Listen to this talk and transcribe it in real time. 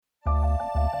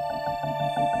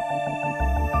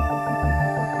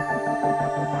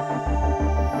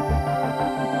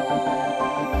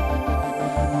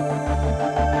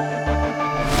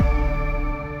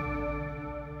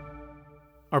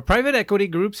private equity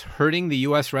groups hurting the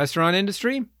U.S. restaurant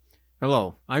industry?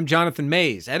 Hello, I'm Jonathan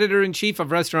Mays, Editor-in-Chief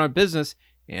of Restaurant Business,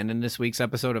 and in this week's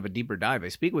episode of A Deeper Dive, I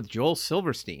speak with Joel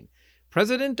Silverstein,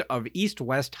 President of East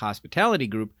West Hospitality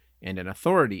Group and an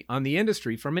authority on the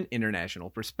industry from an international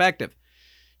perspective.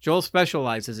 Joel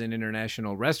specializes in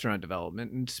international restaurant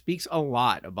development and speaks a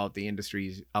lot about the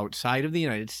industries outside of the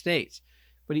United States,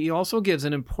 but he also gives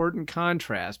an important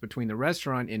contrast between the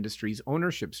restaurant industry's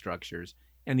ownership structures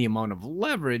and the amount of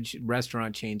leverage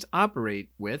restaurant chains operate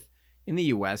with in the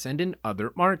U.S. and in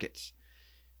other markets.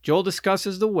 Joel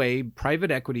discusses the way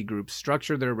private equity groups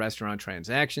structure their restaurant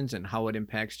transactions and how it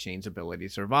impacts chains' ability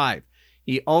to survive.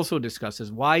 He also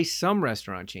discusses why some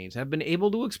restaurant chains have been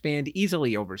able to expand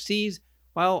easily overseas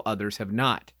while others have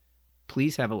not.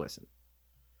 Please have a listen.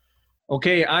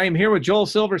 Okay, I am here with Joel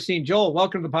Silverstein. Joel,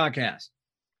 welcome to the podcast.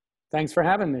 Thanks for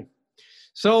having me.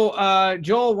 So,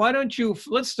 Joel,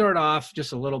 let's start off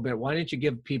just a little bit. Why don't you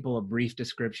give people a brief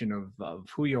description of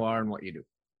who you are and what you do?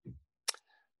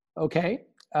 Okay.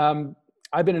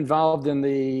 I've been involved in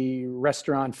the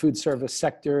restaurant food service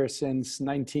sector since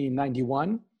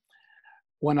 1991,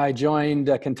 when I joined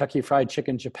Kentucky Fried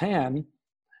Chicken Japan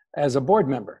as a board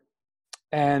member.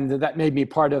 And that made me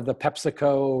part of the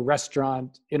PepsiCo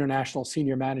restaurant international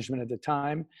senior management at the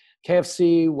time.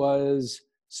 KFC was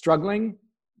struggling,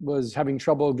 was having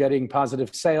trouble getting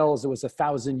positive sales. It was a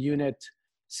 1,000-unit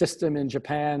system in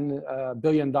Japan, a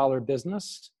billion-dollar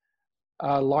business,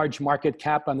 a large market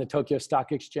cap on the Tokyo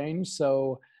Stock Exchange.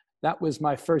 So that was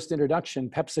my first introduction.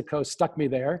 PepsiCo stuck me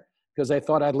there because I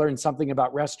thought I'd learned something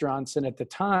about restaurants. And at the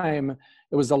time,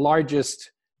 it was the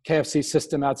largest KFC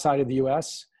system outside of the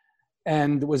US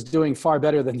and was doing far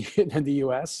better than the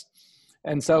US.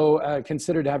 And so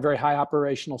considered to have very high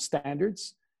operational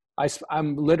standards.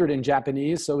 I'm literate in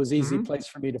Japanese, so it was an easy place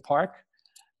for me to park.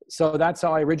 So that's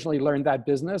how I originally learned that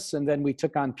business. And then we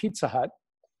took on Pizza Hut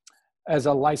as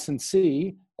a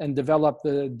licensee and developed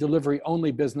the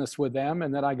delivery-only business with them.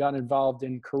 And then I got involved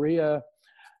in Korea,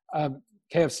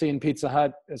 KFC and Pizza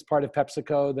Hut as part of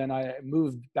PepsiCo. Then I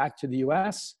moved back to the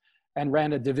US and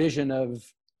ran a division of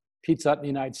Pizza Hut in the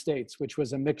United States, which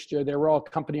was a mixture. They were all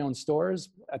company-owned stores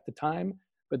at the time,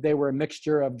 but they were a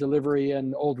mixture of delivery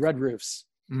and old red roofs.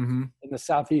 In the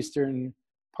southeastern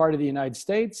part of the United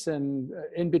States, and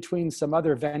in between some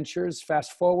other ventures.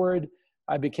 Fast forward,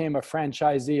 I became a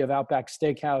franchisee of Outback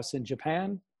Steakhouse in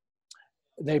Japan.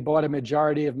 They bought a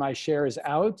majority of my shares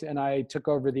out, and I took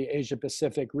over the Asia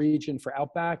Pacific region for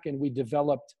Outback, and we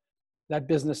developed that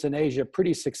business in Asia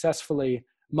pretty successfully,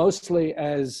 mostly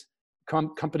as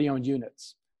company-owned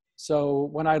units. So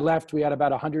when I left, we had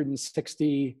about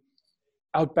 160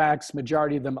 Outbacks,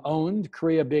 majority of them owned,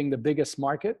 Korea being the biggest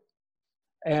market.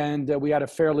 And we had a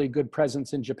fairly good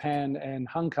presence in Japan and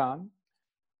Hong Kong.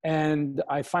 And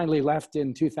I finally left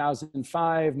in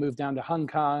 2005, moved down to Hong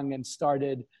Kong and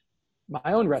started my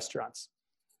own restaurants.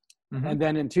 And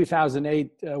then in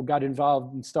 2008, got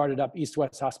involved and started up East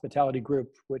West Hospitality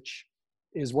Group, which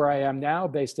is where I am now,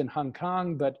 based in Hong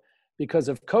Kong. But because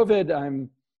of COVID, I'm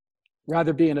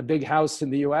rather be in a big house in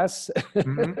the US,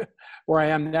 where I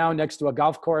am now next to a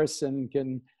golf course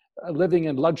and living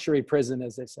in luxury prison,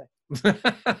 as they say.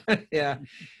 Yeah.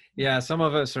 Some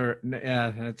of us are,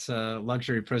 that's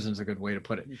luxury prison is a good way to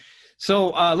put it. So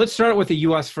let's start with the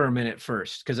US for a minute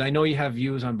first, because I know you have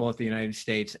views on both the United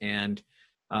States and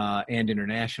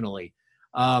internationally.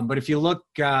 But if we look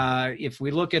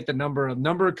at the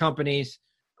number of companies,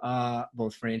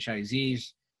 both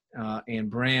franchisees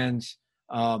and brands,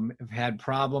 have had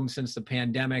problems since the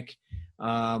pandemic.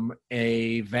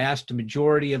 A vast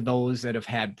majority of those that have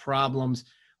had problems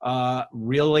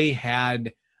really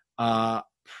had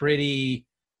pretty,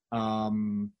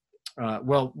 were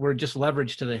just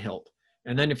leveraged to the hilt.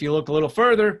 And then if you look a little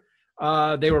further,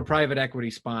 they were private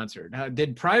equity sponsored.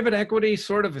 Did private equity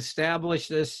sort of establish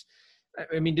this?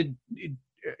 I mean,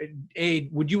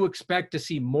 would you expect to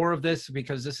see more of this,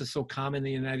 because this is so common in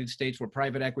the United States, where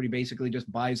private equity basically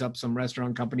just buys up some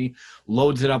restaurant company,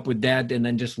 loads it up with debt, and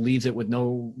then just leaves it with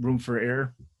no room for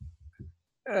error?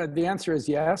 The answer is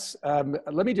yes.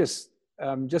 Let me just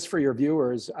for your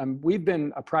viewers, we've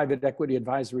been a private equity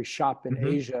advisory shop in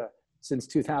Asia since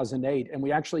 2008, and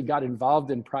we actually got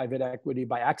involved in private equity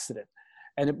by accident.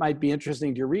 And it might be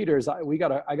interesting to your readers. I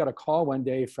got a call one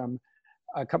day from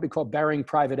a company called Baring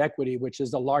Private Equity, which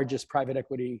is the largest private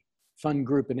equity fund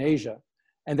group in Asia.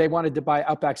 And they wanted to buy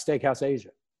Outback Steakhouse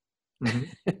Asia.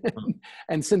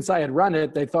 And since I had run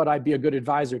it, they thought I'd be a good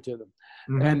advisor to them.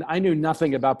 And I knew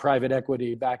nothing about private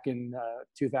equity back in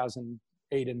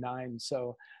 2008 and 9.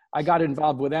 So I got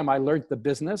involved with them. I learned the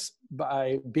business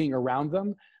by being around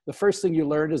them. The first thing you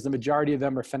learn is the majority of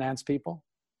them are finance people.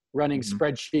 running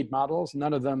spreadsheet models.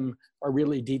 None of them are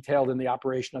really detailed in the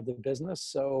operation of the business.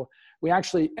 So we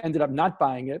actually ended up not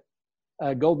buying it.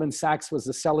 Goldman Sachs was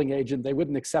the selling agent. They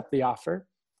wouldn't accept the offer.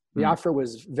 The offer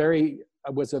was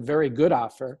a very good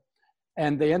offer.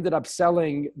 And they ended up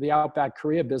selling the Outback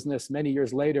Korea business many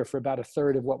years later for about a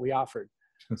third of what we offered.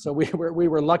 So we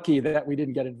were lucky that we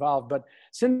didn't get involved. But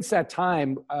since that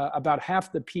time, about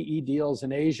half the PE deals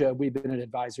in Asia, we've been an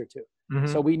advisor to.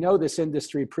 So we know this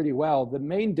industry pretty well. The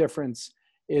main difference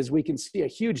is we can see a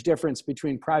huge difference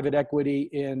between private equity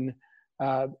in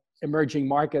emerging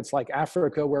markets like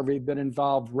Africa, where we've been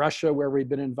involved, Russia, where we've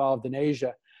been involved, in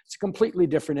Asia. It's a completely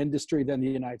different industry than the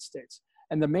United States.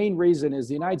 And the main reason is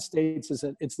the United States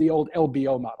it's the old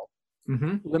LBO model.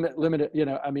 Limited,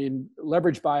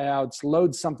 leverage buyouts,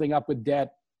 load something up with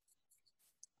debt,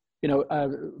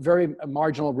 very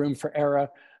marginal room for error.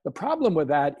 The problem with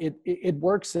that, it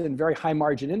works in very high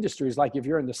margin industries, like if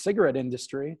you're in the cigarette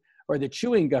industry or the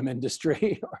chewing gum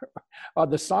industry or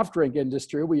the soft drink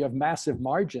industry, where you have massive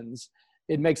margins,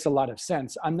 it makes a lot of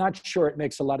sense. I'm not sure it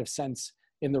makes a lot of sense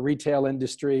in the retail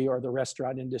industry or the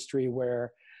restaurant industry,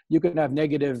 where you can have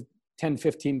negative 10,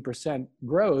 15%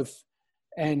 growth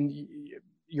and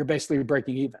you're basically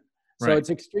breaking even. So Right. it's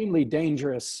extremely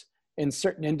dangerous in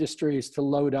certain industries to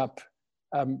load up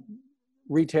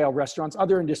retail restaurants,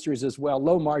 other industries as well,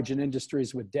 low margin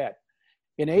industries with debt.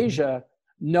 In Asia,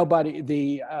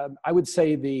 I would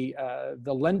say the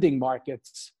lending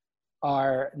markets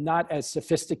are not as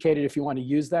sophisticated, if you want to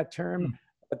use that term,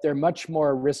 but they're much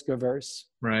more risk averse.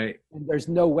 Right. And there's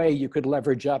no way you could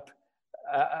leverage up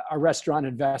a restaurant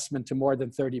investment to more than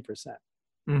 30%.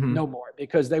 No more,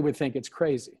 because they would think it's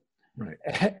crazy. Right.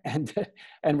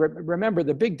 And remember,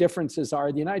 the big differences are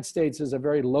the United States is a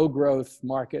very low growth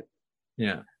market.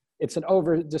 Yeah. It's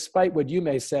despite what you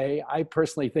may say, I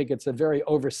personally think it's a very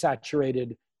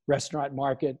oversaturated restaurant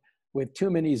market with too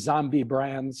many zombie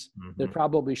brands that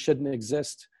probably shouldn't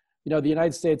exist. The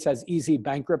United States has easy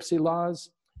bankruptcy laws.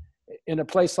 In a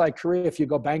place like Korea, if you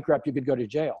go bankrupt, you could go to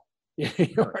jail.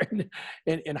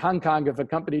 In Hong Kong, if a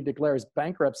company declares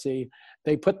bankruptcy,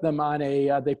 they put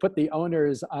the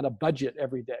owners on a budget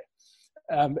every day,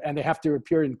 and they have to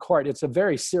appear in court. It's a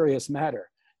very serious matter.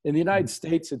 In the United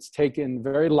States, it's taken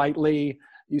very lightly.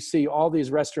 You see all these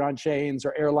restaurant chains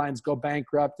or airlines go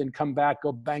bankrupt and come back,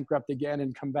 go bankrupt again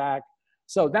and come back.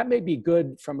 So that may be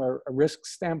good from a risk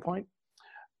standpoint.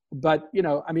 But,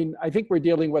 I think we're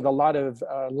dealing with a lot of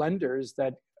lenders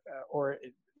that,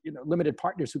 limited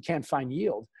partners who can't find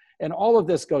yield. And all of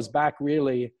this goes back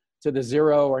really to the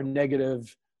zero or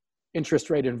negative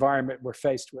interest rate environment we're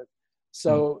faced with.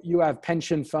 So you have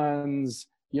pension funds,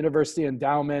 university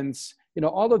endowments,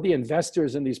 all of the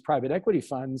investors in these private equity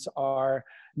funds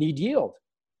need yield,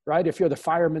 right? If you're the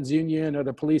firemen's union or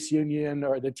the police union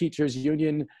or the teachers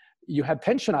union, you have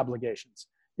pension obligations.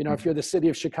 If you're the city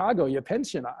of Chicago, you have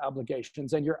pension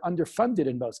obligations, and you're underfunded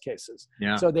in most cases.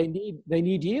 Yeah. So they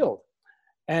need yield.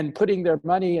 And putting their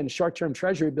money in short-term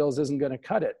treasury bills isn't going to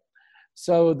cut it.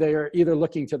 So they're either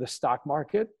looking to the stock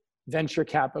market, venture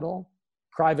capital,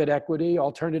 private equity,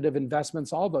 alternative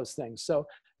investments, all those things. So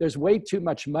there's way too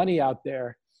much money out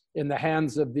there in the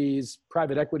hands of these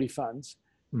private equity funds.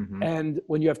 And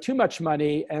when you have too much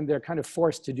money and they're kind of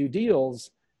forced to do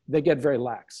deals, they get very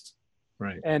lax.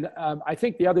 Right. And I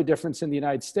think the other difference in the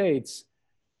United States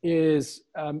is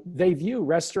they view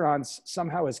restaurants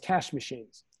somehow as cash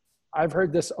machines. I've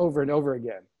heard this over and over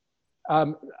again.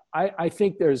 I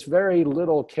think there's very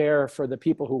little care for the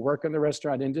people who work in the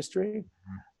restaurant industry,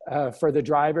 for the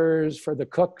drivers, for the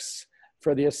cooks,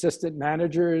 for the assistant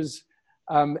managers.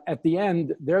 At the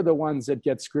end, they're the ones that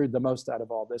get screwed the most out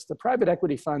of all this. The private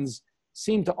equity funds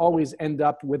seem to always end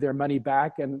up with their money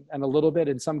back and a little bit,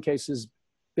 in some cases,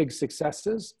 big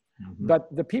successes. But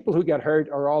the people who get hurt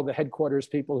are all the headquarters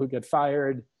people who get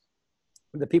fired,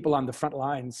 the people on the front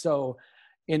line. So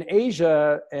in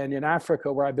Asia and in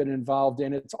Africa, where I've been involved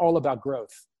in, it's all about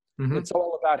growth. It's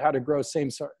all about how to grow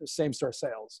same-store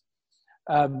sales.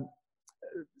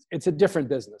 It's a different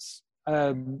business,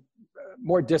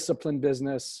 more disciplined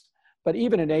business. But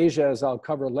even in Asia, as I'll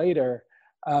cover later,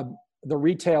 the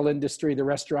retail industry, the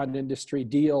restaurant industry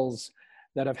deals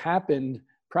that have happened,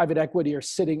 private equity are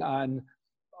sitting on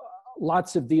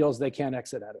lots of deals they can't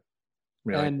exit out of.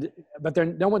 Really? But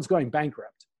no one's going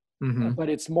bankrupt. But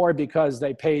it's more because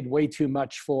they paid way too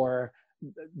much for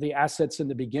the assets in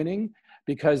the beginning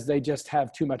because they just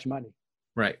have too much money.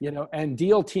 Right. And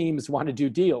deal teams want to do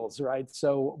deals, right?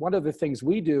 So one of the things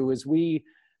we do is we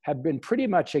have been pretty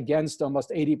much against almost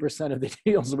 80% of the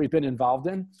deals we've been involved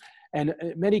in. And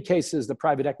in many cases, the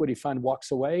private equity fund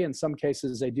walks away. In some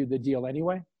cases, they do the deal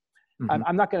anyway. Mm-hmm.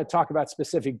 I'm not going to talk about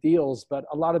specific deals, but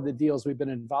a lot of the deals we've been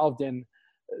involved in,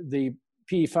 the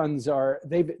PE funds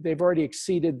they've already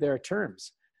exceeded their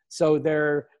terms. So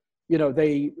they're,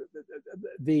 the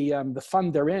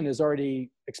fund they're in is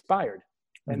already expired,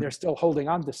 and they're still holding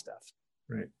on to stuff.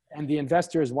 Right. And the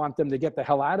investors want them to get the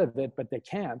hell out of it, but they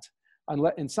can't.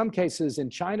 Unless, in some cases, in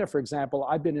China, for example,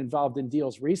 I've been involved in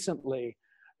deals recently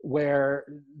where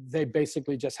they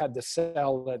basically just had to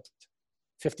sell at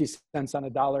 50 cents on a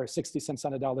dollar, 60 cents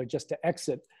on a dollar just to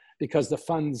exit because the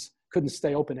funds couldn't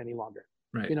stay open any longer.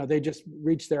 Right. They just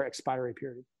reached their expiry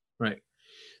period. Right.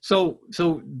 So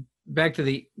back to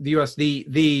the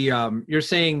USD, you're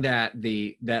saying that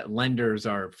that lenders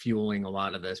are fueling a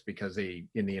lot of this because in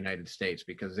the United States,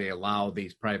 because they allow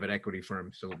these private equity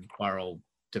firms to borrow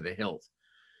to the hilt.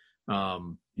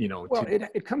 Well,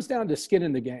 it comes down to skin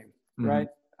in the game, right?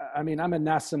 I mean, I'm a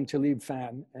Nassim Taleb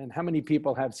fan, and how many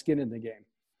people have skin in the game?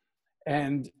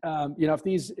 And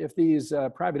if these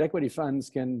private equity funds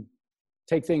can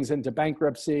take things into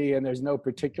bankruptcy and there's no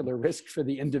particular risk for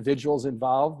the individuals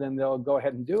involved, then they'll go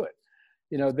ahead and do it.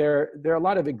 There are a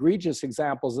lot of egregious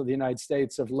examples of the United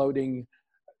States of loading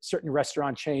certain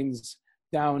restaurant chains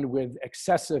down with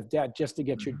excessive debt just to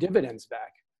get your dividends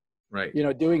back. Right.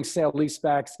 Doing sale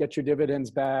leasebacks, get your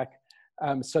dividends back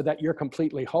so that you're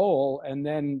completely whole, and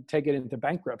then take it into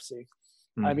bankruptcy.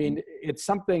 I mean, it's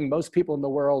something most people in the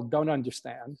world don't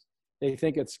understand. They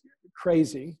think it's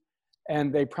crazy.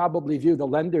 And they probably view the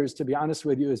lenders, to be honest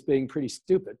with you, as being pretty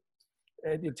stupid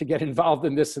to get involved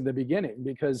in this in the beginning,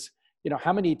 because,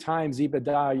 how many times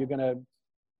EBITDA are you going to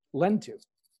lend to?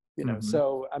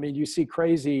 So, I mean, you see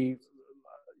crazy,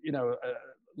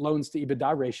 loans to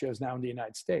EBITDA ratios now in the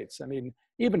United States. I mean,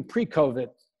 even pre-COVID,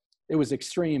 it was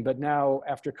extreme. But now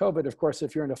after COVID, of course,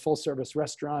 if you're in a full service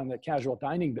restaurant, the casual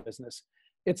dining business,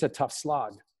 it's a tough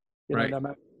slog, right.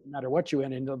 No matter what you're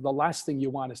in. And the last thing you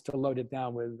want is to load it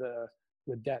down with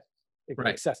debt.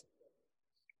 Right. Excessive.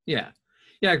 Yeah.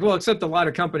 Yeah. Well, except a lot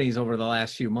of companies over the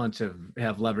last few months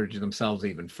have leveraged themselves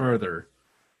even further.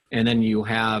 And then you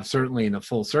have, certainly in the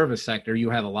full service sector, you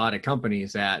have a lot of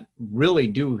companies that really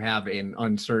do have an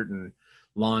uncertain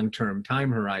long-term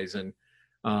time horizon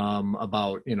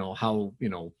about, how,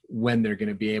 when they're going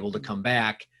to be able to come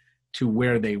back to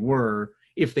where they were.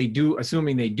 If they do,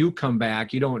 assuming they do come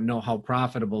back, you don't know how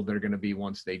profitable they're going to be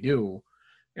once they do.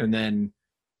 And then,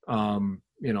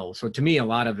 so to me, a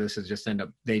lot of this is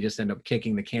they just end up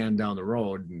kicking the can down the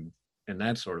road and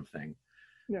that sort of thing.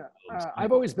 Yeah.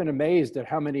 I've always been amazed at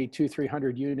how many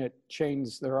 200-300 unit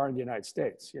chains there are in the United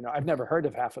States. I've never heard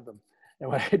of half of them.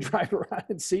 And when I drive around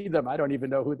and see them, I don't even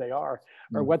know who they are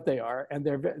or what they are. And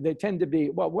they tend to be,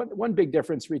 well, one big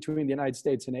difference between the United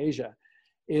States and Asia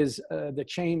is the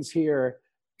chains here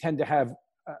tend to have,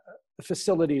 the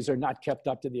facilities are not kept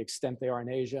up to the extent they are in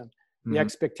Asia. The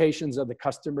expectations of the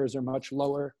customers are much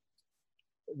lower.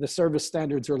 The service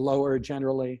standards are lower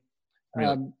generally.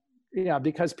 Really?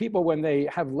 Because people, when they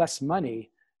have less money,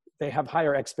 they have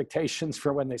higher expectations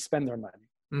for when they spend their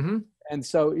money. And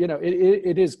so,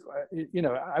 it is,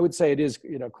 I would say it is,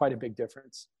 quite a big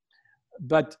difference.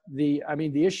 But the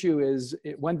issue is,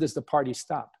 when does the party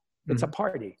stop? It's a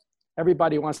party.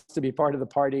 Everybody wants to be part of the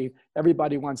party.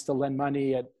 Everybody wants to lend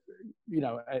money at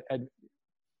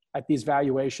these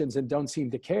valuations and don't seem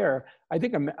to care. I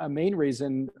think a main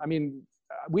reason,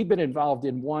 we've been involved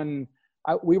in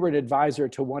we were an advisor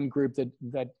to one group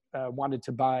that wanted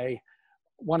to buy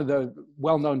one of the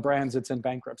well-known brands that's in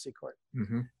bankruptcy court.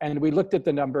 And we looked at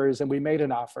the numbers and we made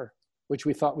an offer, which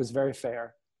we thought was very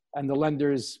fair. And the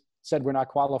lenders said we're not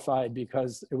qualified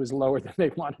because it was lower than they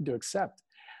wanted to accept.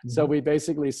 So we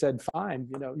basically said, fine,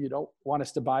 you don't want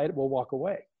us to buy it, we'll walk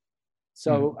away.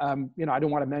 So, I don't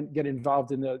want to get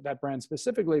involved in that brand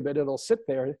specifically, but it'll sit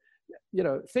there.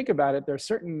 Think about it. There are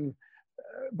certain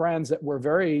brands that were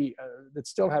that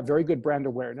still have very good brand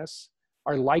awareness,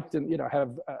 are liked and,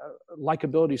 have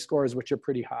likability scores, which are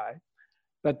pretty high,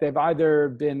 but they've either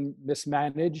been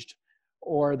mismanaged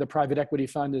or the private equity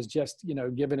fund is just,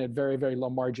 given it very, very low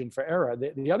margin for error.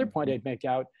 The other point I'd make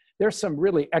out, there's some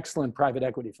really excellent private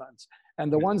equity funds.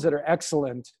 And the ones that are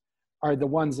excellent are the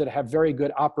ones that have very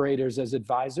good operators as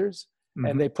advisors.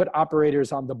 And they put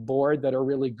operators on the board that are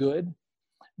really good.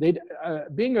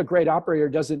 Being a great operator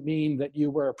doesn't mean that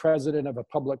you were a president of a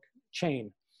public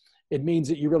chain. It means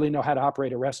that you really know how to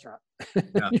operate a restaurant.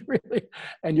 Yeah.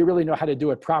 you really know how to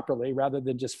do it properly, rather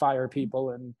than just fire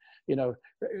people and,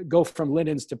 go from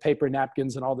linens to paper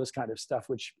napkins and all this kind of stuff,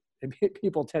 which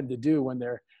people tend to do when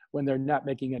they're not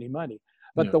making any money.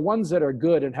 But the ones that are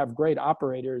good and have great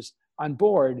operators on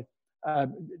board uh,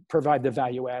 provide the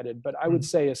value added. But I would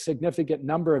say a significant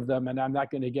number of them, and I'm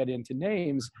not going to get into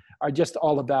names, are just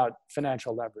all about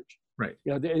financial leverage. Right.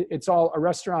 You know, it's all, a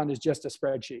restaurant is just a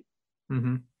spreadsheet,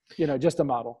 you know, just a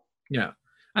model. Yeah.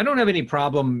 I don't have any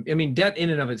problem. I mean, debt in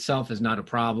and of itself is not a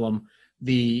problem.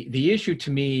 The issue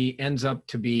to me ends up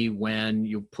to be when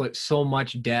you put so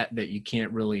much debt that you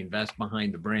can't really invest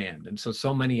behind the brand. And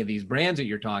so many of these brands that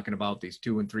you're talking about, these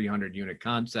 200 and 300 unit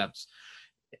concepts,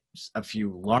 a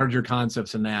few larger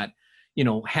concepts than that, you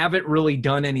know, haven't really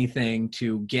done anything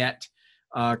to get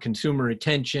consumer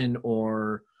attention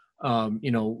or, you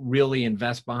know, really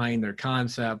invest behind their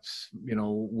concepts, you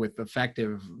know, with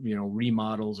effective, you know,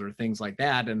 remodels or things like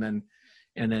that. And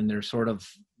then they're sort of,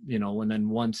 you know, and then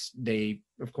once they,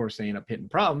 of course, they end up hitting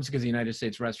problems because the United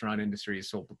States restaurant industry is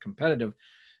so competitive,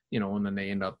 you know, and then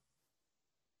they end up,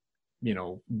 you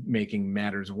know, making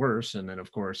matters worse. And then,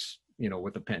 of course, you know,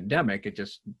 with the pandemic, it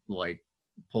just like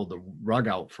pulled the rug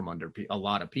out from under a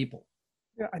lot of people.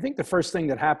 Yeah, I think the first thing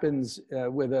that happens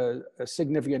with a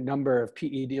significant number of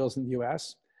PE deals in the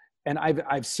U.S., and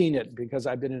I've seen it because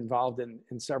I've been involved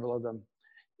in several of them,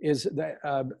 is that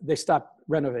they stop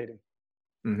renovating.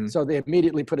 So they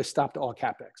immediately put a stop to all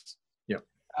CapEx. Yeah.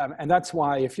 And that's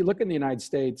why, if you look in the United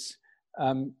States,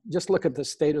 just look at the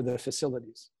state of the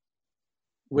facilities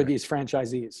with these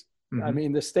franchisees. I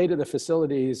mean, the state of the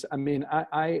facilities, I mean,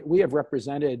 we have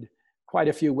represented quite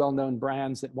a few well-known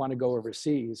brands that want to go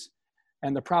overseas.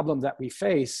 And the problem that we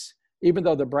face, even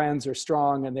though the brands are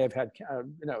strong and they've had,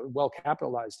 you know, well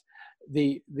capitalized,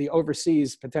 the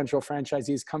overseas potential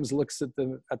franchisees looks at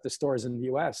the stores in the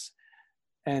U.S.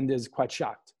 and is quite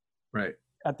shocked, right,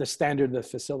 at the standard of the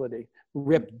facility.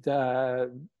 Ripped,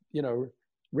 you know,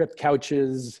 ripped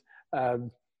couches,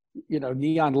 you know,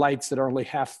 neon lights that are only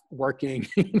half working.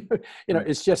 You know,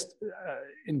 it's just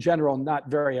in general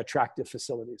not very attractive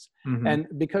facilities. And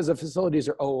because the facilities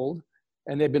are old,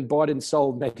 and they've been bought and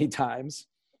sold many times,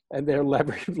 and they're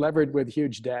levered with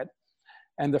huge debt.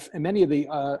 And many of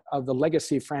the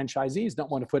legacy franchisees don't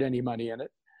want to put any money in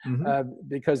it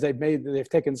because they've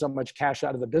taken so much cash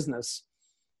out of the business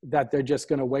that they're just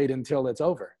going to wait until it's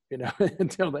over, you know,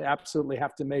 until they absolutely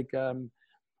have to make,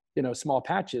 you know, small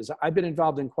patches. I've been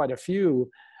involved in quite a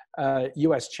few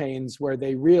U.S. chains where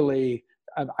they really,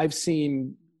 I've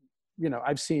seen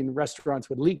restaurants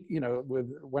with leak, you know,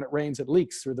 when it rains, it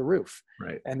leaks through the roof.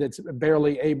 Right. And it's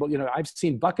barely able, you know, I've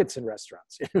seen buckets in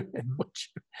restaurants,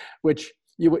 which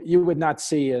you would not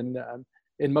see in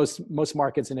most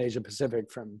markets in Asia Pacific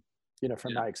from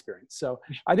my experience. So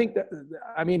I think that,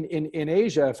 I mean, in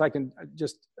Asia, if I can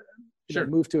just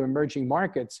move to emerging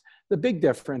markets, the big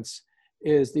difference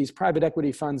is these private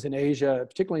equity funds in Asia,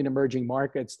 particularly in emerging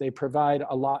markets, they provide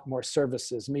a lot more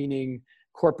services, meaning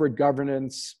corporate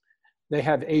governance. They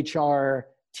have HR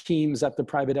teams at the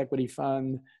private equity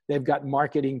fund. They've got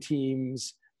marketing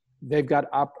teams. They've got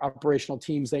operational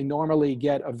teams. They normally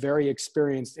get a very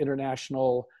experienced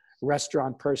international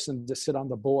restaurant person to sit on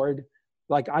the board.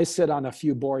 Like I sit on a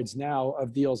few boards now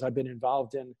of deals I've been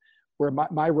involved in, where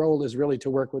my role is really to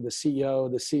work with the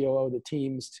CEO, the COO, the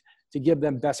teams to give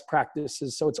them best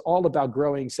practices. So it's all about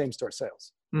growing same-store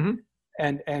sales.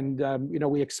 And you know,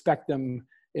 we expect them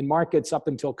in markets up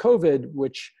until COVID,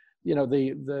 which, you know,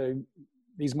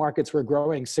 these markets were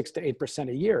growing 6 to 8%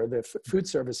 a year, the food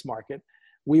service market.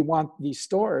 We want these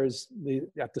stores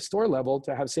at the store level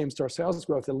to have same-store sales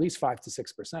growth at least 5 to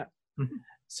 6%.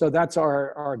 So that's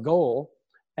our goal.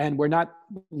 And we're not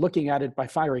looking at it by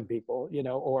firing people, you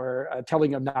know, or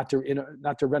telling them not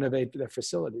to renovate their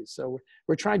facilities. So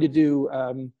we're trying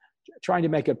to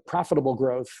make it profitable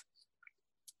growth.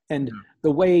 And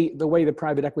the way the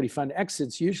private equity fund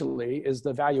exits usually is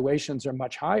the valuations are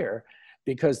much higher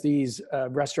because these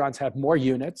restaurants have more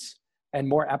units and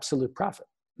more absolute profit.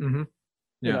 You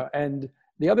know, and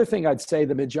the other thing I'd say,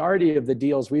 the majority of the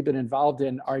deals we've been involved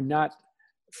in are not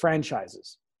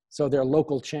franchises. So they're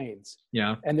local chains.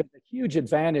 Yeah. And there's a huge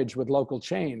advantage with local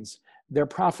chains. Their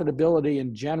profitability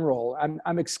in general,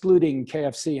 I'm excluding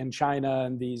KFC in China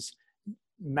and these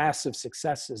massive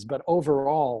successes, but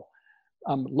overall,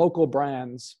 local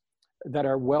brands that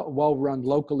are well run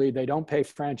locally, they don't pay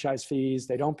franchise fees,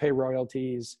 they don't pay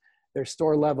royalties. Their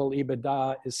store level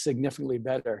EBITDA is significantly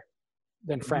better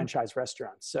than franchise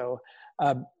restaurants. So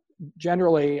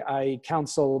generally, I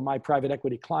counsel my private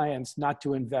equity clients not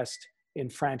to invest in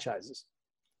franchises,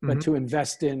 but to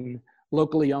invest in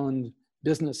locally owned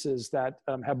businesses that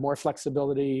have more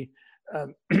flexibility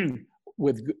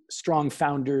with strong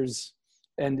founders,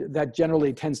 and that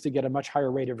generally tends to get a much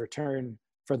higher rate of return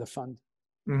for the fund.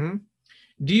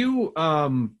 Do you,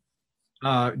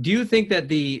 Do you think that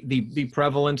the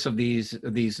prevalence of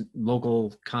these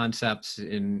local concepts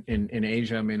in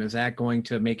Asia, I mean, is that going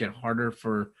to make it harder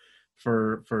for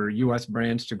U.S.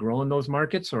 brands to grow in those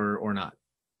markets or not?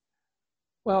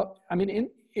 Well, I mean,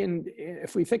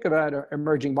 if we think about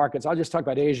emerging markets, I'll just talk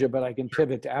about Asia, but I can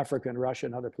pivot to Africa and Russia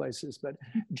and other places. But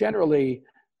generally,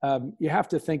 you have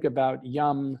to think about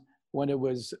Yum when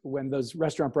those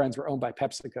restaurant brands were owned by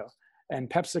PepsiCo, and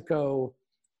PepsiCo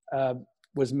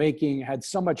had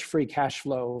so much free cash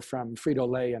flow from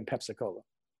Frito-Lay and Pepsi-Cola.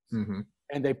 Mm-hmm.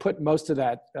 And they put most of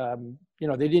that,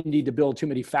 they didn't need to build too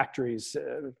many factories.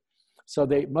 So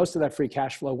most of that free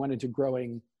cash flow went into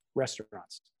growing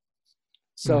restaurants.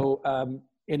 So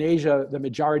in Asia, the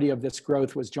majority of this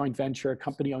growth was joint venture,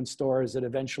 company-owned stores that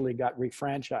eventually got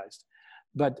refranchised.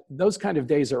 But those kind of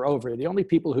days are over. The only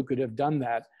people who could have done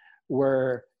that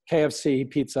were KFC,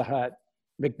 Pizza Hut,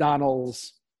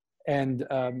 McDonald's, and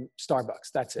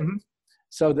Starbucks. That's it. Mm-hmm.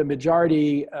 So the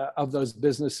majority of those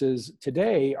businesses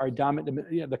today are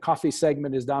dominant. The coffee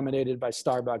segment is dominated by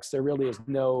Starbucks. There really is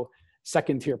no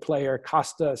second-tier player.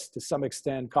 Costa's to some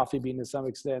extent, Coffee Bean to some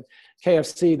extent.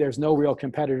 KFC, there's no real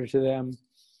competitor to them.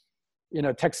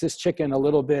 Texas Chicken a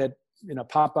little bit.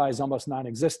 Popeye's almost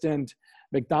non-existent.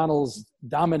 McDonald's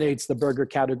dominates the burger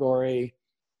category.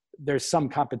 There's some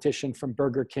competition from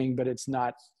Burger King, but it's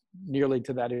not nearly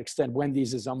to that extent.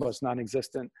 Wendy's is almost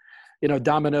non-existent.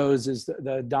 Domino's is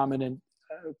the dominant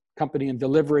company in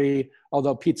delivery,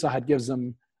 although Pizza Hut gives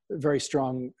them very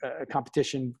strong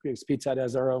competition because Pizza Hut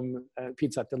has our own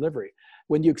Pizza Hut delivery.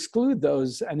 When you exclude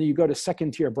those and then you go to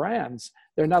second-tier brands,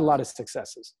 there are not a lot of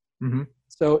successes. Mm-hmm.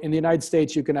 So in the United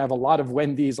States, you can have a lot of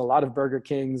Wendy's, a lot of Burger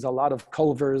Kings, a lot of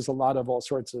Culver's, a lot of all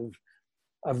sorts of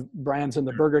brands in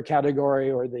the burger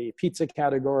category or the pizza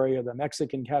category or the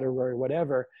Mexican category,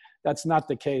 whatever. That's not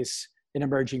the case in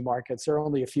emerging markets. There are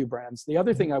only a few brands. The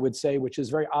other thing I would say, which is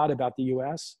very odd about the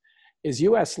US, is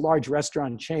US large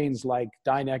restaurant chains like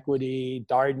Dine Equity,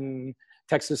 Darden,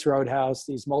 Texas Roadhouse,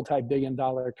 these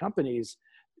multi-billion-dollar companies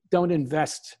don't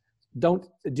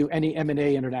do any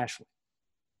M&A internationally.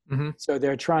 Mm-hmm. So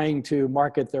they're trying to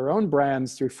market their own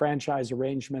brands through franchise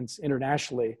arrangements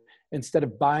internationally instead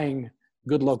of buying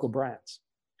good local brands.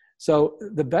 So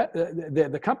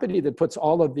the company that puts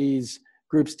all of these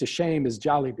groups to shame is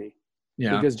Jollibee.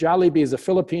 Yeah. Because Jollibee is a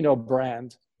Filipino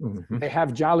brand. Mm-hmm. They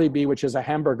have Jollibee, which is a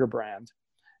hamburger brand.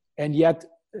 And yet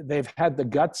they've had the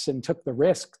guts and took the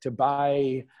risk to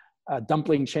buy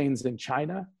dumpling chains in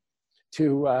China,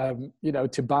 to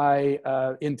buy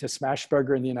into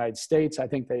Smashburger in the United States. I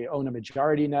think they own a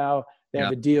majority now. They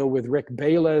have a deal with Rick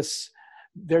Bayless.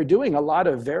 They're doing a lot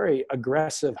of very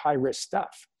aggressive, high-risk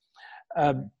stuff.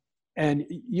 And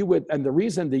the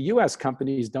reason the U.S.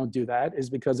 companies don't do that is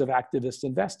because of activist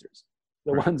investors.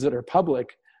 The ones that are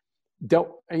public don't,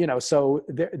 so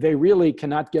they really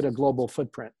cannot get a global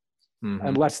footprint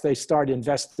unless they start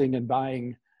investing and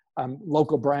buying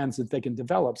local brands that they can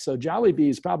develop. So Jollibee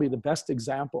is probably the best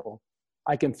example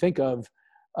I can think of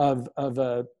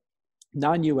a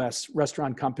non-U.S.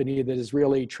 restaurant company that has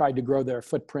really tried to grow their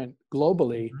footprint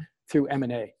globally through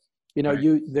M&A.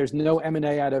 There's no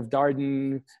M&A out of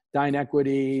Darden, Dine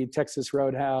Equity, Texas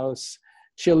Roadhouse,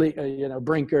 Chili,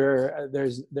 Brinker.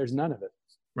 There's none of it.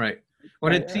 Right.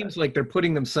 Well, it seems like they're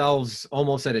putting themselves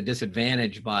almost at a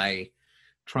disadvantage by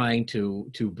trying to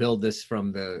build this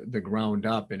from the ground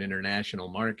up in international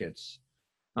markets,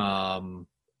 and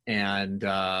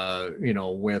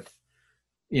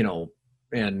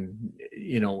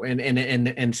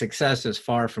success is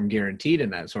far from guaranteed in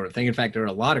that sort of thing. In fact, there are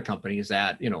a lot of companies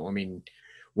that,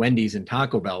 Wendy's and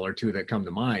Taco Bell are two that come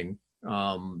to mind,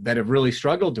 that have really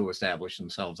struggled to establish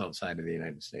themselves outside of the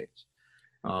United States.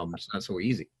 It's not so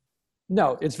easy.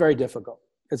 No, it's very difficult.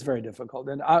 It's very difficult.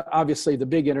 And obviously the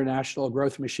big international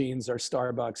growth machines are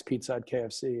Starbucks, Pizza Hut,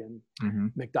 KFC,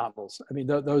 and McDonald's. I mean,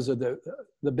 those are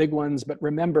the big ones. But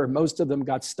remember, most of them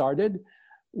got started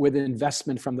with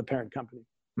investment from the parent company.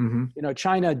 Mm-hmm.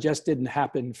 China just didn't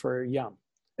happen for Yum.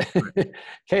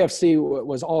 KFC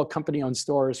was all company-owned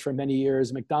stores for many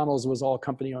years. McDonald's was all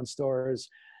company-owned stores.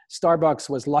 Starbucks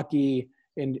was lucky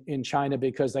in China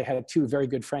because they had two very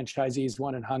good franchisees,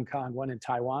 one in Hong Kong, one in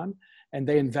Taiwan, and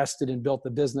they invested and built the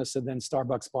business, and then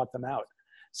Starbucks bought them out.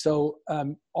 So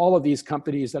all of these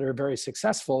companies that are very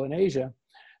successful in Asia,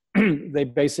 they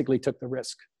basically took the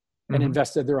risk and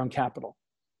invested their own capital.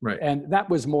 Right. And that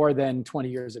was more than 20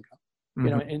 years ago.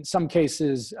 In some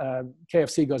cases,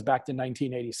 KFC goes back to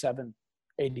 1987,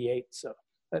 88. So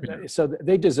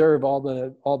they deserve all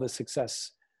the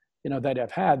success, that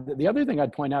I've had. The other thing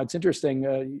I'd point out, it's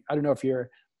interesting. I don't know if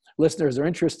your listeners are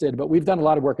interested, but we've done a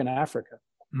lot of work in Africa.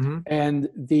 Mm-hmm. And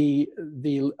the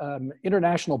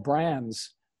international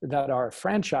brands that are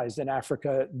franchised in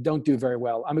Africa don't do very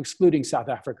well. I'm excluding South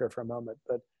Africa for a moment,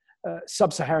 but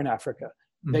sub-Saharan Africa,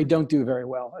 they don't do very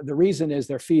well. The reason is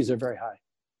their fees are very high.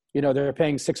 You know, they're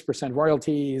paying 6%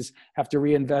 royalties, have to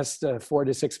reinvest 4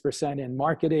 to 6% in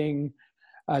marketing.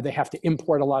 They have to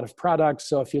import a lot of products.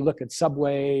 So if you look at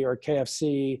Subway or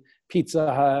KFC,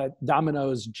 Pizza Hut,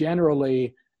 Domino's,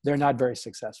 generally, they're not very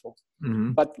successful.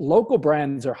 Mm-hmm. But local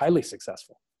brands are highly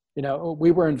successful. You know,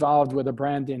 we were involved with a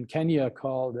brand in Kenya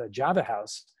called Java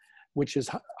House, which is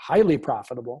highly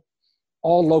profitable,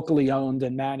 all locally owned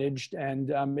and managed.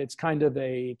 And it's kind of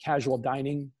a casual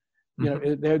dining. You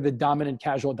know, they're the dominant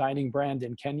casual dining brand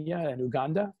in Kenya and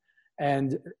Uganda.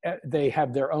 And they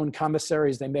have their own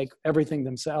commissaries. They make everything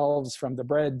themselves, from the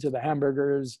bread to the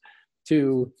hamburgers,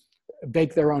 to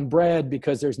bake their own bread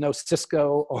because there's no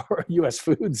Cisco or US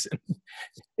Foods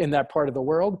in that part of the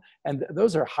world. And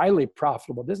those are highly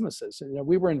profitable businesses. You know,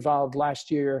 we were involved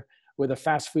last year with a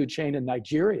fast food chain in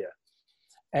Nigeria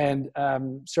and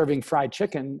serving fried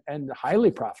chicken, and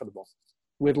highly profitable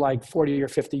with like 40 or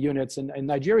 50 units. And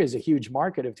Nigeria is a huge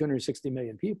market of 260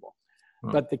 million people.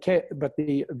 Wow. But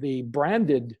the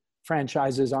branded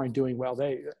franchises aren't doing well.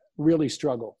 They really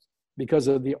struggle because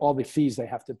of all the fees they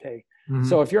have to pay. Mm-hmm.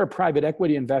 So if you're a private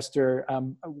equity investor,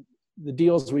 the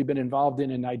deals we've been involved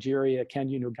in Nigeria,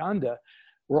 Kenya, and Uganda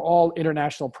were all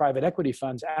international private equity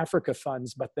funds, Africa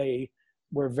funds, but they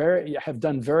have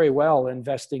done very well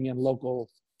investing in local,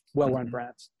 well-run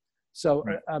brands. So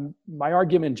my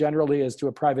argument generally is to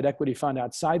a private equity fund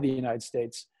outside the United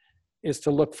States is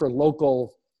to look for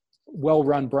local,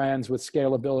 well-run brands with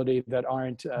scalability that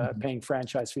aren't paying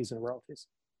franchise fees and royalties.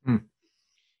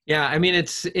 Yeah, I mean,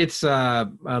 it's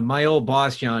my old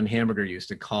boss, John Hamburger, used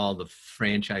to call the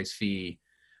franchise fee,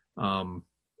 almost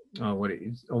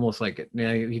like it.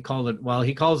 He called it. Well,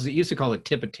 he used to call it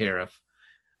tip a tariff,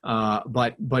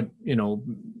 but you know,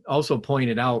 also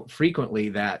pointed out frequently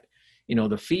that, you know,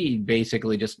 the fee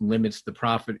basically just limits the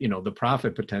profit, you know, the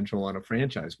profit potential on a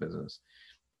franchise business,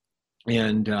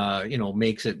 and you know,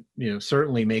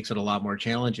 certainly makes it a lot more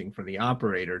challenging for the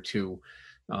operator to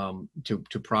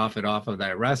profit off of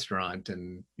that restaurant.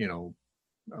 And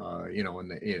I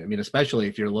mean, especially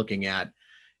if you're looking at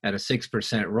a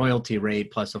 6% royalty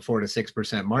rate plus a 4 to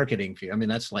 6% marketing fee. I mean,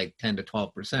 that's like 10 to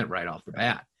 12% right off the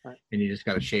bat, right. And you just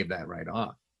got to shave that right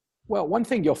off. Well, one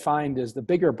thing you'll find is the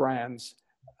bigger brands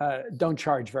don't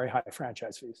charge very high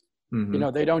franchise fees. Mm-hmm. You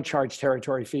know, they don't charge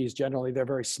territory fees. Generally, they're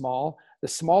very small. The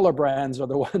smaller brands are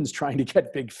the ones trying to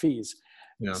get big fees.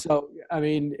 Yeah. So, I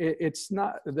mean, it's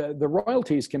not, the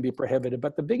royalties can be prohibited,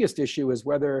 but the biggest issue is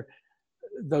whether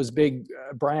those big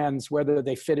brands, whether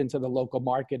they fit into the local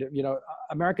market. You know,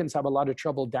 Americans have a lot of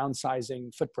trouble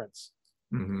downsizing footprints.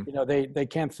 Mm-hmm. You know, they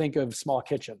can't think of small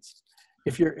kitchens.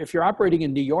 If you're operating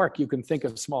in New York, you can think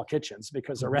of small kitchens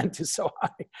because the rent is so high.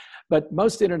 But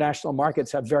most international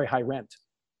markets have very high rent.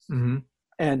 Mm-hmm.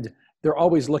 And they're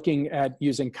always looking at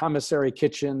using commissary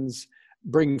kitchens,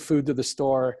 bringing food to the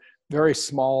store, very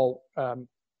small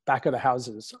back of the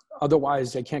houses.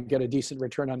 Otherwise, they can't get a decent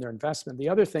return on their investment. The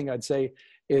other thing I'd say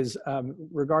is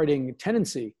regarding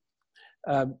tenancy,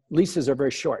 leases are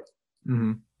very short.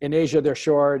 Mm-hmm. In Asia, they're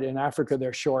short. In Africa,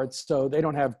 they're short. So they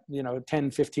don't have,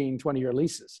 10, 15, 20-year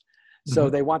leases. So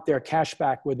mm-hmm. they want their cash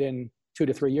back within 2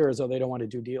 to 3 years, or they don't want to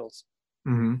do deals.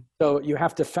 Mm-hmm. So you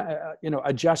have to,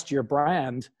 adjust your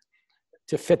brand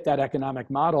to fit that economic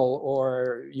model,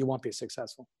 or you won't be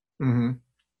successful. Mm-hmm.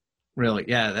 Really?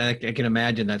 Yeah, I can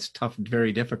imagine that's tough,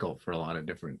 very difficult for a lot of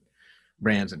different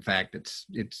brands. In fact, it's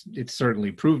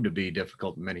certainly proved to be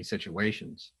difficult in many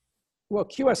situations. Well,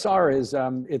 QSR is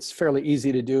it's fairly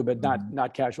easy to do, but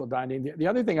not casual dining. The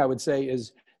other thing I would say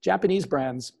is Japanese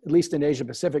brands, at least in Asia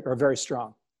Pacific, are very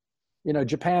strong. You know,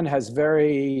 Japan has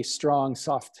very strong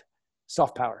soft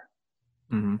power.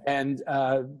 Mm-hmm. And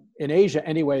in Asia,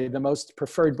 anyway, the most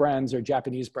preferred brands are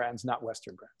Japanese brands, not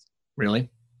Western brands. Really?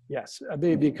 Yes,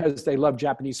 because they love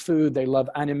Japanese food, they love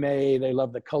anime, they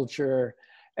love the culture.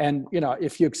 And,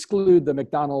 if you exclude the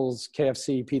McDonald's,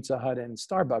 KFC, Pizza Hut, and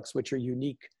Starbucks, which are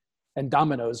unique, and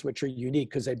Domino's, which are unique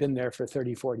because they've been there for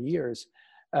 30, 40 years,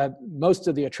 most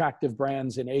of the attractive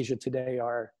brands in Asia today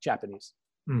are Japanese.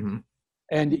 Mm-hmm.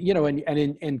 And,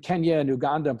 in Kenya and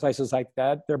Uganda and places like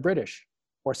that, they're British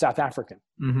or South African,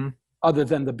 mm-hmm. other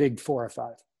than the big 4 or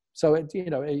 5. So,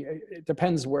 it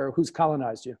depends who's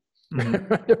colonized you.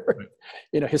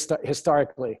 Mm-hmm.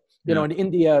 Historically, in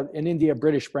India,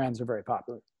 British brands are very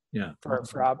popular. Yeah, for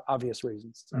obvious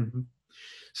reasons. So, mm-hmm.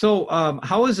 So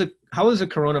how has the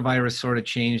coronavirus sort of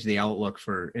changed the outlook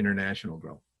for international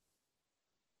growth?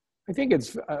 I think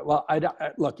it's well.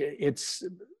 Look.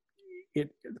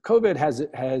 COVID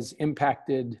has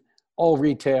impacted all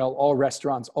retail, all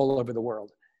restaurants all over the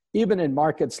world. Even in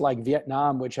markets like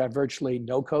Vietnam, which have virtually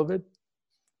no COVID,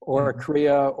 or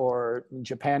Korea or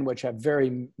Japan, which have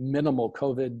very minimal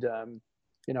COVID,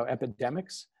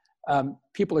 epidemics,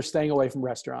 people are staying away from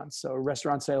restaurants. So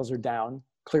restaurant sales are down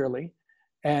clearly,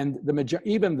 and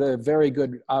even the very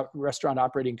good restaurant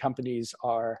operating companies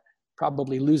are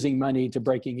probably losing money to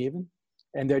breaking even,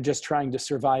 and they're just trying to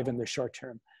survive in the short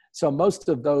term. So most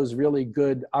of those really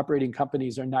good operating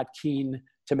companies are not keen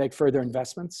to make further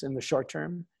investments in the short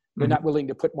term. They're not willing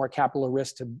to put more capital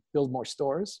risk to build more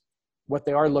stores. What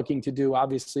they are looking to do,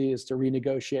 obviously, is to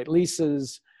renegotiate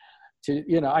leases.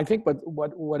 I think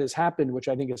what has happened, which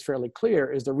I think is fairly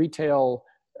clear, is the rental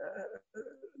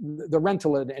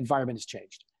environment has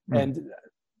changed, and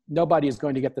nobody is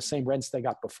going to get the same rents they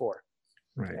got before.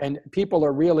 Right. And people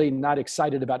are really not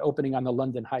excited about opening on the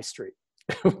London High Street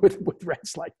with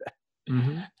rents like that.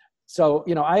 So,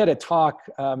 I had a talk,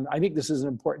 I think this is an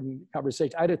important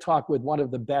conversation. I had a talk with one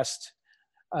of the best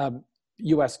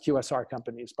US QSR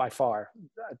companies by far,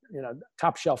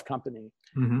 top shelf company.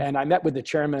 And I met with the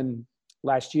chairman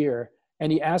last year,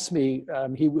 and he asked me,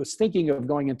 he was thinking of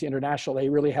going into international. He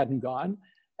really hadn't gone.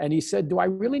 And he said, do I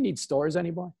really need stores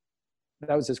anymore?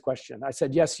 That was his question. I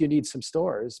said, yes, you need some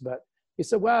stores. But he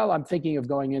said, well, I'm thinking of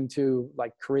going into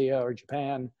like Korea or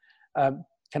Japan.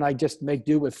 Can I just make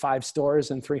do with 5 stores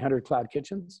and 300 cloud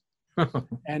kitchens?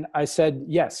 And I said,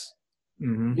 yes,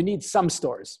 you need some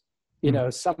stores,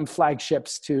 some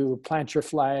flagships to plant your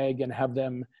flag and have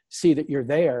them see that you're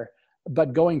there.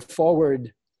 But going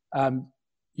forward,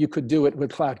 you could do it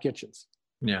with cloud kitchens.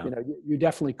 Yeah. You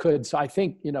definitely could. So I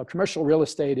think, commercial real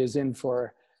estate is in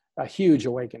for a huge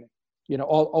awakening,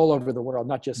 all over the world,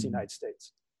 not just the United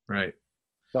States. Right.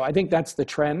 So I think that's the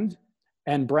trend.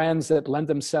 And brands that lend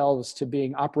themselves to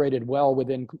being operated well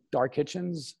within dark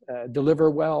kitchens,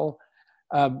 deliver well.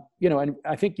 And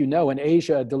I think, in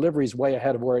Asia, delivery is way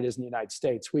ahead of where it is in the United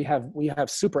States. We have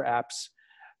super apps,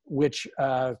 which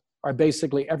are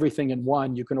basically everything in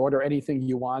one. You can order anything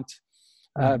you want,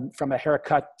 from a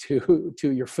haircut to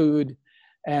your food.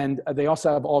 And they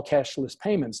also have all cashless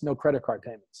payments, no credit card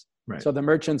payments. Right. So the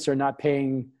merchants are not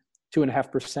paying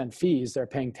 2.5% fees. They're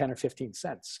paying 10 or 15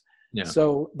 cents. Yeah.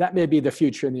 So that may be the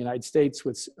future in the United States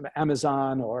with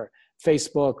Amazon or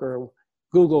Facebook, or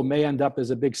Google may end up as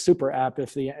a big super app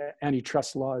if the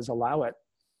antitrust laws allow it,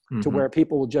 to where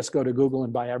people will just go to Google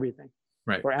and buy everything,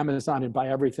 right, or Amazon and buy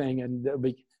everything. And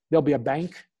there'll be a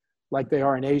bank like they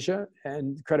are in Asia,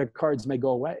 and credit cards may go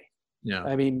away. Yeah.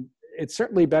 I mean, it's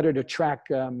certainly better to track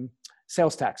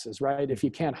sales taxes, right? If you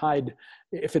can't hide,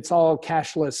 if it's all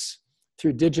cashless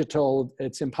through digital,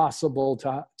 it's impossible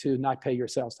to not pay your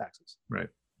sales taxes. Right.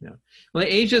 Yeah. Well,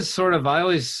 Asia's I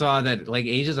always saw that like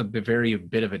Asia's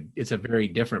it's a very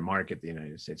different market than the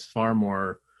United States, far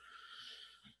more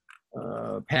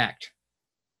packed.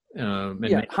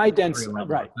 High density,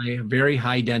 right. Very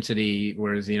high density,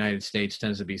 whereas the United States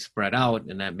tends to be spread out,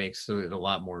 and that makes it a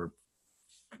lot more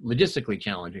logistically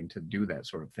challenging to do that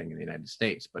sort of thing in the United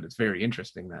States. But it's very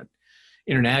interesting that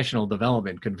international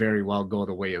development could very well go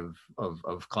the way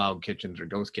of cloud kitchens or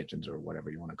ghost kitchens or whatever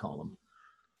you want to call them.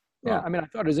 Yeah, I mean, I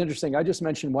thought it was interesting. I just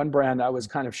mentioned one brand I was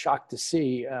kind of shocked to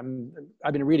see.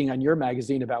 I've been reading on your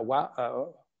magazine about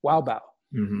Wow Bao.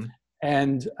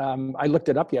 And I looked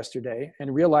it up yesterday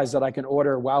and realized that I can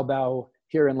order Wow Bao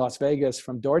here in Las Vegas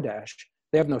from DoorDash.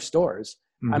 They have no stores.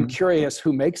 I'm curious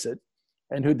who makes it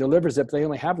and who delivers it. They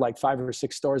only have like 5 or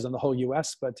 6 stores in the whole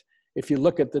US. But if you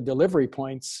look at the delivery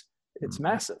points, it's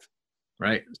massive.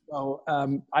 Right. So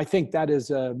I think that is,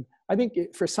 I think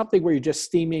for something where you're just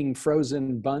steaming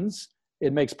frozen buns,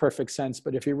 it makes perfect sense.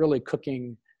 But if you're really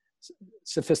cooking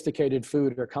sophisticated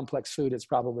food or complex food, it's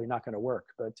probably not going to work.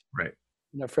 But right.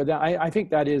 For that, I think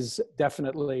that is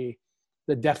definitely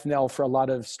the death knell for a lot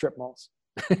of strip malls.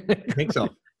 I think so.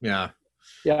 Yeah.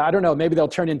 Yeah. I don't know. Maybe they'll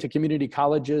turn into community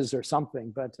colleges or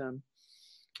something, but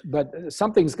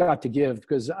something's got to give,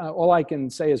 because all I can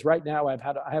say is right now I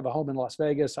have a home in Las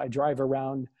Vegas. I drive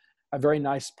around a very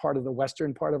nice part of the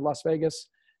western part of Las Vegas,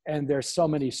 and there's so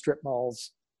many strip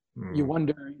malls. You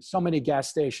wonder, so many gas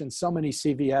stations, so many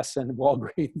CVS and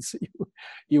Walgreens.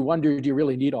 You wonder, do you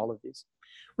really need all of these?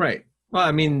 Right. Well,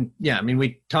 I mean, yeah. I mean,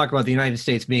 we talk about the United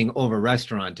States being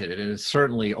over-restauranted. It is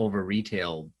certainly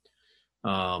over-retailed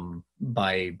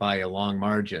by a long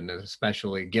margin,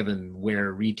 especially given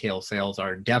where retail sales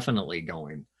are definitely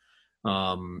going.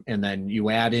 And then you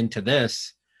add into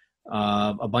this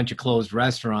a bunch of closed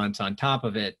restaurants on top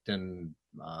of it, and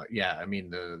yeah, I mean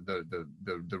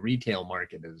the retail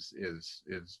market is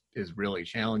really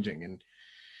challenging. And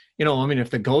I mean, if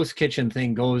the ghost kitchen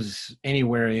thing goes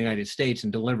anywhere in the United States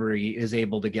and delivery is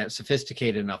able to get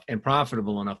sophisticated enough and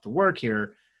profitable enough to work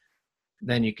here,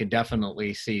 then you could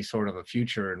definitely see sort of a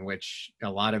future in which a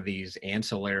lot of these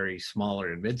ancillary,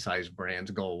 smaller and mid-sized brands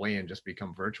go away and just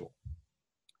become virtual.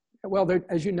 Well,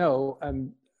 as you know,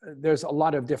 there's a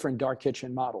lot of different dark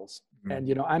kitchen models. And,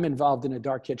 I'm involved in a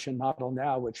dark kitchen model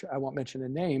now, which I won't mention the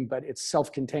name, but it's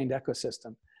self-contained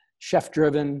ecosystem,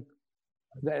 chef-driven.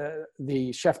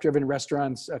 The chef-driven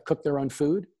restaurants cook their own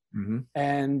food,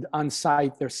 and on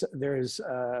site there's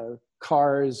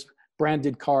cars,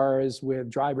 branded cars with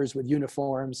drivers with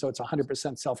uniforms, so it's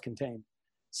 100% self-contained.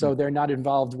 So they're not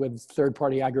involved with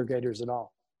third-party aggregators at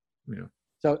all. Yeah.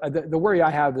 So the worry I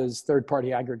have is third-party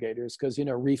aggregators, because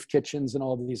Reef Kitchens and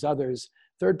all of these others,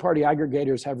 third-party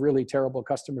aggregators have really terrible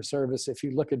customer service. If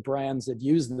you look at brands that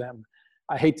use them,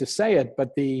 I hate to say it,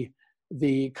 but the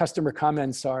customer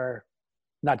comments are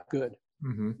not good,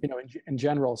 in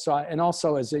general. So, and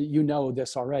also, as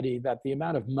this already, that the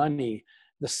amount of money,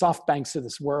 the SoftBanks of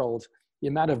this world, the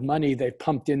amount of money they've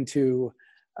pumped into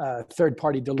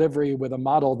third-party delivery with a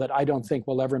model that I don't think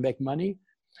will ever make money.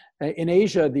 In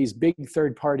Asia, these big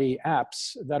third-party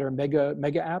apps that are mega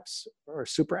apps or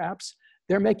super apps,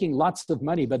 they're making lots of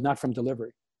money, but not from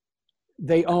delivery.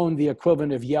 They own the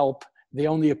equivalent of Yelp. They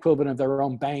own the equivalent of their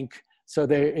own bank. So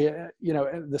they,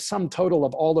 the sum total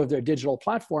of all of their digital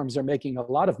platforms are making a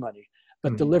lot of money,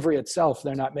 but delivery itself,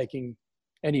 they're not making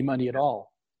any money at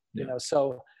all. Yeah.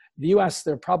 So the U.S.,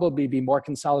 there'll probably be more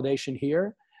consolidation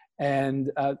here,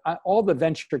 and all the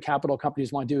venture capital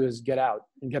companies want to do is get out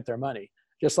and get their money.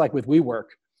 Just like with WeWork,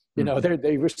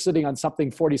 they were sitting on something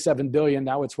 47 billion.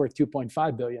 Now it's worth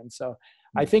 2.5 billion. So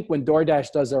I think when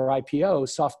DoorDash does their IPO,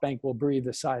 SoftBank will breathe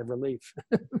a sigh of relief.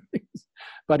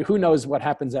 But who knows what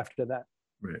happens after that?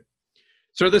 Right.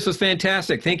 Sir, this was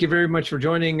fantastic. Thank you very much for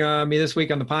joining me this week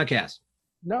on the podcast.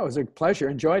 No, it was a pleasure.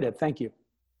 Enjoyed it. Thank you.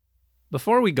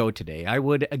 Before we go today, I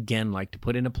would again like to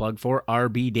put in a plug for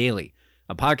RB Daily,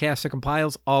 a podcast that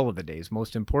compiles all of the day's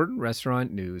most important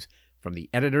restaurant news from the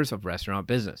editors of Restaurant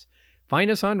Business.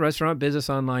 Find us on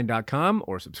restaurantbusinessonline.com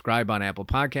or subscribe on Apple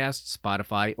Podcasts,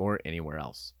 Spotify, or anywhere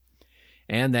else.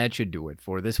 And that should do it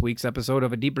for this week's episode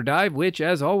of A Deeper Dive, which,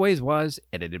 as always, was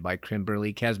edited by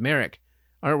Kimberly Kazmarek.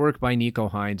 Artwork by Nico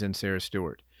Hines and Sarah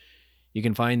Stewart. You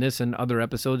can find this and other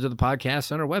episodes of the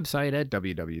podcast on our website at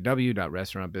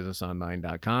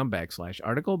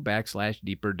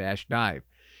www.restaurantbusinessonline.com/article/deeper-dive.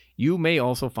 You may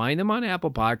also find them on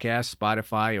Apple Podcasts,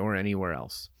 Spotify, or anywhere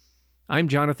else. I'm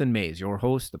Jonathan Mays, your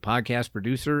host, the podcast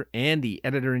producer, and the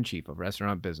editor-in-chief of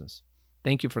Restaurant Business.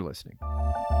 Thank you for listening.